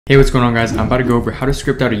Hey, what's going on guys? I'm about to go over how to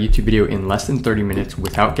script out a YouTube video in less than 30 minutes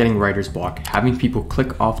without getting writer's block, having people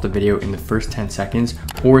click off the video in the first 10 seconds,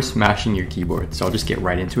 or smashing your keyboard. So I'll just get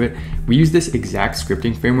right into it. We use this exact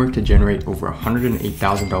scripting framework to generate over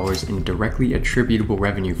 $108,000 in directly attributable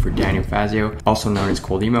revenue for Daniel Fazio, also known as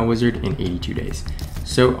Cold Email Wizard, in 82 days.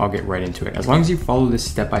 So I'll get right into it. As long as you follow this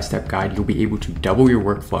step-by-step guide, you'll be able to double your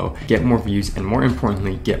workflow, get more views, and more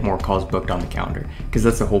importantly, get more calls booked on the calendar, because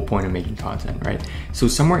that's the whole point of making content, right? So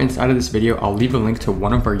somewhere inside of this video, I'll leave a link to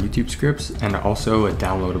one of our YouTube scripts and also a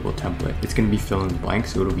downloadable template. It's gonna be fill in the blank,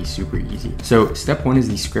 so it'll be super easy. So step one is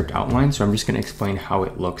the script outline. So I'm just gonna explain how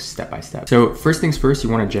it looks step by step. So first things first, you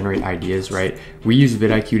wanna generate ideas, right? We use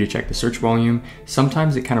vidIQ to check the search volume.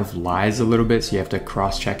 Sometimes it kind of lies a little bit, so you have to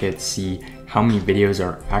cross-check it, see how many videos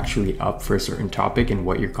are actually up for a certain topic and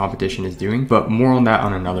what your competition is doing, but more on that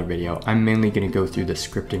on another video. I'm mainly gonna go through the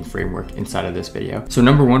scripting framework inside of this video. So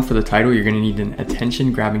number one, for the title, you're gonna need an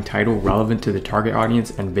attention-grabbing title relevant to the target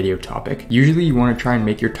audience and video topic. Usually you wanna try and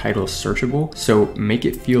make your title searchable, so make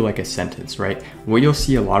it feel like a sentence, right? What you'll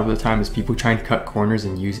see a lot of the time is people try and cut corners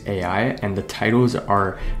and use AI, and the titles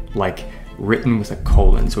are like written with a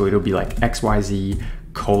colon. So it'll be like XYZ,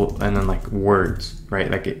 and then like words,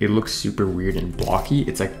 right? Like it looks super weird and blocky.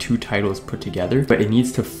 It's like two titles put together, but it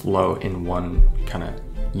needs to flow in one kind of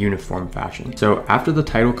uniform fashion. So after the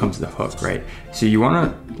title comes the hook, right? So you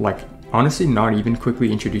want to honestly not even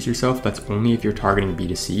quickly introduce yourself. That's only if you're targeting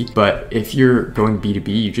B2C. But if you're going B2B,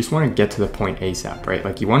 you just want to get to the point ASAP, right?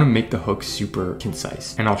 Like you want to make the hook super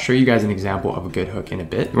concise. And I'll show you guys an example of a good hook in a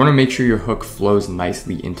bit. You want to make sure your hook flows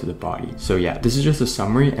nicely into the body. So yeah, this is just a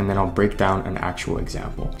summary, and then I'll break down an actual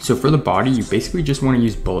example. So for the body, you basically just want to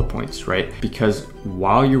use bullet points, right? Because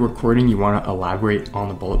while you're recording, you want to elaborate on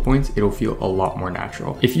the bullet points. It'll feel a lot more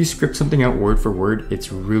natural. If you script something out word for word,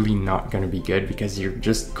 it's really not going to be good, because you're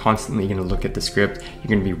just constantly going to look at the script, you're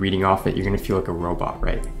going to be reading off it, you're going to feel like a robot,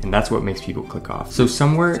 right? And that's what makes people click off. So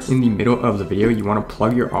somewhere in the middle of the video, you want to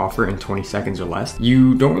plug your offer in 20 seconds or less.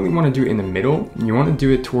 You don't really want to do it in the middle. You want to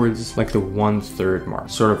do it towards like the 1/3 mark,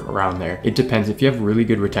 sort of around there. It depends. If you have really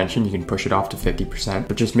good retention, you can push it off to 50%,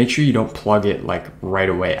 but just make sure you don't plug it like right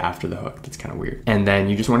away after the hook. That's kind of weird. And then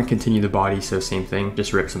you just want to continue the body. So same thing,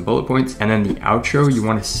 just rip some bullet points. And then the outro, you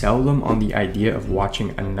want to sell them on the idea of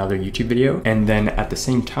watching another YouTube video. And then at the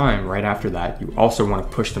same time, right after that, you also want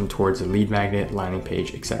to push them towards a lead magnet, landing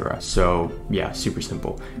page, etc. So yeah, super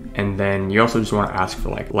simple. And then you also just want to ask for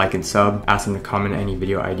like and sub, ask them to comment any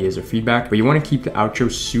video ideas or feedback, but you want to keep the outro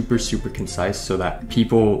super concise so that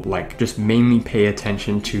people like just mainly pay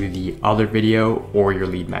attention to the other video or your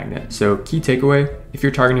lead magnet. So key takeaway, if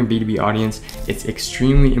you're targeting a B2B audience, it's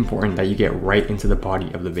extremely important that you get right into the body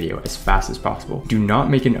of the video as fast as possible. Do not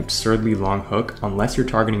make an absurdly long hook unless you're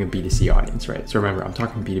targeting a B2C audience, right? So remember, I'm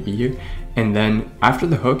talking B2B here. And then after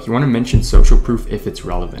the hook, you want to mention social proof if it's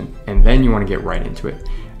relevant, and then you want to get right into it.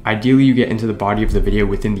 Ideally, you get into the body of the video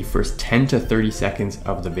within the first 10 to 30 seconds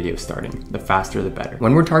of the video starting. The faster, the better.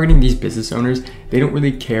 When we're targeting these business owners, they don't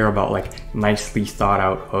really care about like nicely thought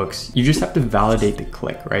out hooks. You just have to validate the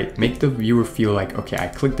click, right? Make the viewer feel like, okay, I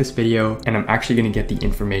clicked this video and I'm actually gonna get the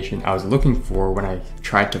information I was looking for when I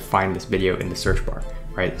tried to find this video in the search bar.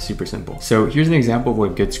 Right? Super simple. So here's an example of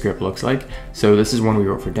what a good script looks like. So this is one we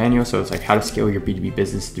wrote for Daniel. So it's like how to scale your B2B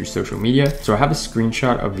business through social media. So I have a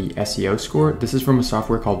screenshot of the SEO score. This is from a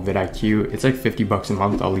software called vidIQ. It's like 50 bucks a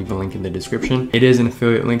month. I'll leave a link in the description. It is an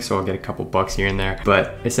affiliate link, so I'll get a couple bucks here and there.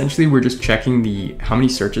 But essentially we're just checking how many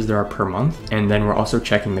searches there are per month. And then we're also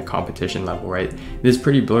checking the competition level, right? This is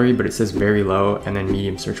pretty blurry, but it says very low and then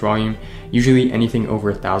medium search volume. Usually anything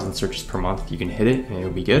over 1,000 searches per month, you can hit it and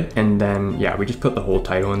it'll be good. And then yeah, we just put the whole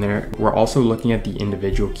title in there. We're also looking at the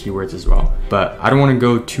individual keywords as well, but I don't want to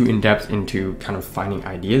go too in depth into kind of finding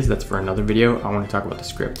ideas. That's for another video. I want to talk about the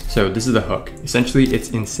script. So this is the hook. Essentially, it's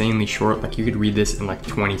insanely short. Like you could read this in like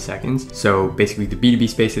 20 seconds. So basically the B2B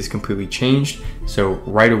space has completely changed. So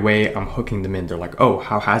right away, I'm hooking them in. They're like, oh,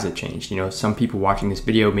 how has it changed? You know, some people watching this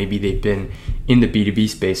video, maybe they've been in the B2B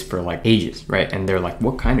space for like ages, right? And they're like,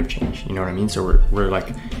 what kind of change? You know what I mean? So we're like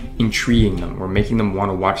intriguing them. We're making them want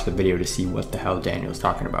to watch the video to see what the hell Daniel's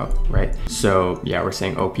talking about, right? So yeah, we're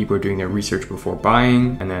saying, oh, people are doing their research before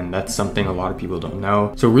buying, and then that's something a lot of people don't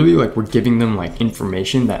know. So really, like, we're giving them like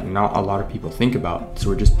information that not a lot of people think about. So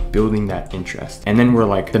we're just building that interest. And then we're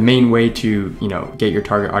like, the main way to, you know, get your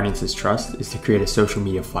target audience's trust is to create a social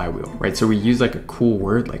media flywheel, right? So we use like a cool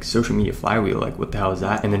word like social media flywheel, like what the hell is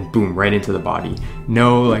that? And then boom, right into the body.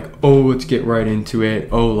 No, like, oh, let's get right into it.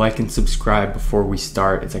 Oh, like and subscribe before we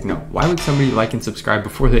start. It's like, no, why would somebody like and subscribe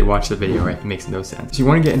before they watch the video, right? It makes no sense. So you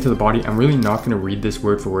want to get into the body. I'm really not going to read this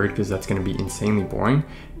word for word because that's going to be insanely boring.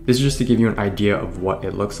 This is just to give you an idea of what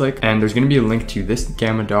it looks like. And there's going to be a link to this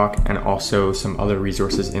Gamma doc and also some other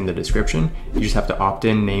resources in the description. You just have to opt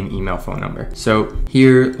in, name, email, phone number. So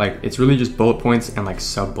here, like, it's really just bullet points and like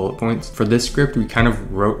sub bullet points. For this script, we kind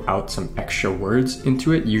of wrote out some extra words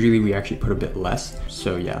into it. Usually we actually put a bit less.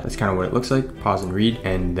 So yeah, that's kind of what it looks like. Pause and read,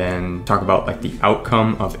 and then talk about like the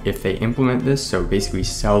outcome of if they implement this. So basically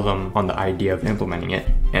sell them on the idea of implementing it.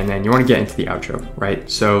 And then you want to get into the outro, right?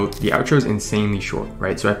 So the outro is insanely short,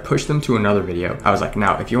 right? So I pushed them to another video. I was like,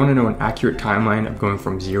 now, if you want to know an accurate timeline of going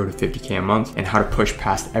from 0 to 50K a month and how to push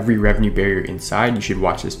past every revenue barrier inside, you should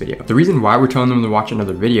watch this video. The reason why we're telling them to watch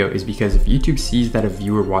another video is because if YouTube sees that a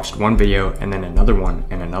viewer watched one video and then another one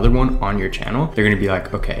and another one on your channel, they're going to be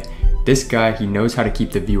like, okay, this guy, he knows how to keep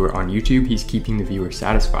the viewer on YouTube. He's keeping the viewer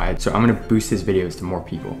satisfied. So I'm gonna boost his videos to more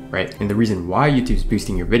people, right? And the reason why YouTube's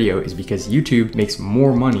boosting your video is because YouTube makes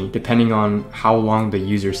more money depending on how long the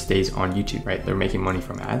user stays on YouTube, right? They're making money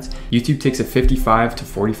from ads. YouTube takes a 55 to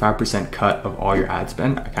 45% cut of all your ad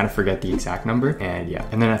spend. I kind of forget the exact number. And yeah,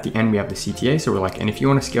 and then at the end we have the CTA. So we're like, and if you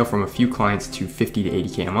want to scale from a few clients to 50 to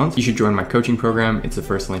 80K a month, you should join my coaching program. It's the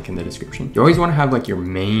first link in the description. You always want to have like your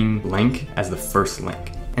main link as the first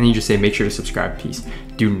link. And you just say, make sure to subscribe, peace.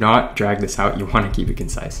 Do not drag this out. You want to keep it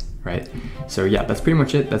concise, right? So yeah, that's pretty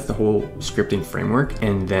much it. That's the whole scripting framework.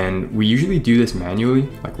 And then we usually do this manually,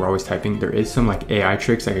 like we're always typing. There is some like AI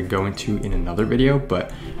tricks I could go into in another video,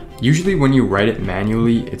 but usually when you write it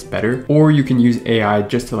manually, it's better. Or you can use AI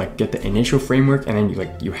just to like get the initial framework, and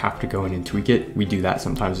then you have to go in and tweak it. We do that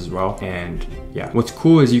sometimes as well. And yeah, what's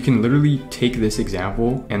cool is you can literally take this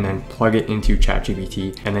example and then plug it into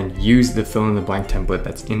ChatGPT and then use the fill in the blank template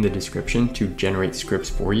that's in the description to generate scripts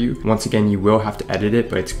for you. Once again, you will have to edit it,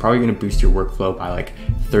 but it's probably going to boost your workflow by like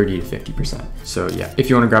 30 to 50%. So yeah, if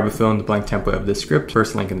you want to grab a fill in the blank template of this script,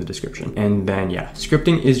 first link in the description. And then yeah,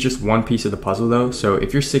 scripting is just one piece of the puzzle though. So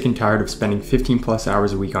if you're sick and tired of spending 15 plus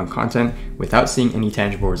hours a week on content without seeing any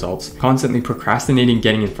tangible results, constantly procrastinating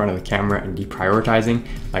getting in front of the camera and deprioritizing,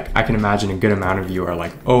 like I can imagine a good amount of you are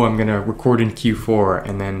like, oh, I'm gonna record in Q4,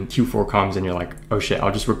 and then Q4 comes and you're like, oh shit,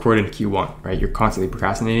 I'll just record in Q1, right? You're constantly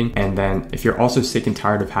procrastinating. And then if you're also sick and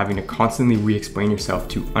tired of having to constantly re-explain yourself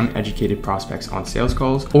to uneducated prospects on sales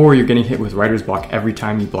calls, or you're getting hit with writer's block every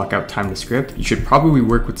time you block out time to script, you should probably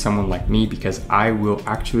work with someone like me, because I will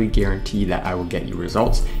actually guarantee that I will get you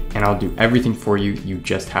results and I'll do everything for you. You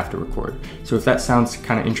just have to record. So if that sounds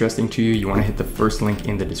kind of interesting to you, you want to hit the first link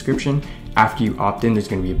in the description. After you opt in, there's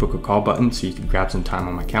going to be a book a call button, so you can grab some time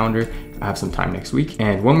on my calendar. I have some time next week.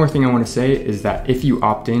 And one more thing I want to say is that if you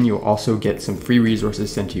opt in, you'll also get some free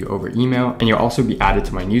resources sent to you over email, and you'll also be added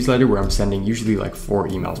to my newsletter where I'm sending usually like 4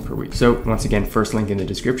 emails per week. So once again, first link in the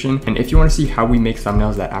description. And if you want to see how we make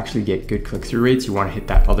thumbnails that actually get good click-through rates, you want to hit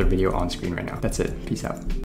that other video on screen right now. That's it. Peace out.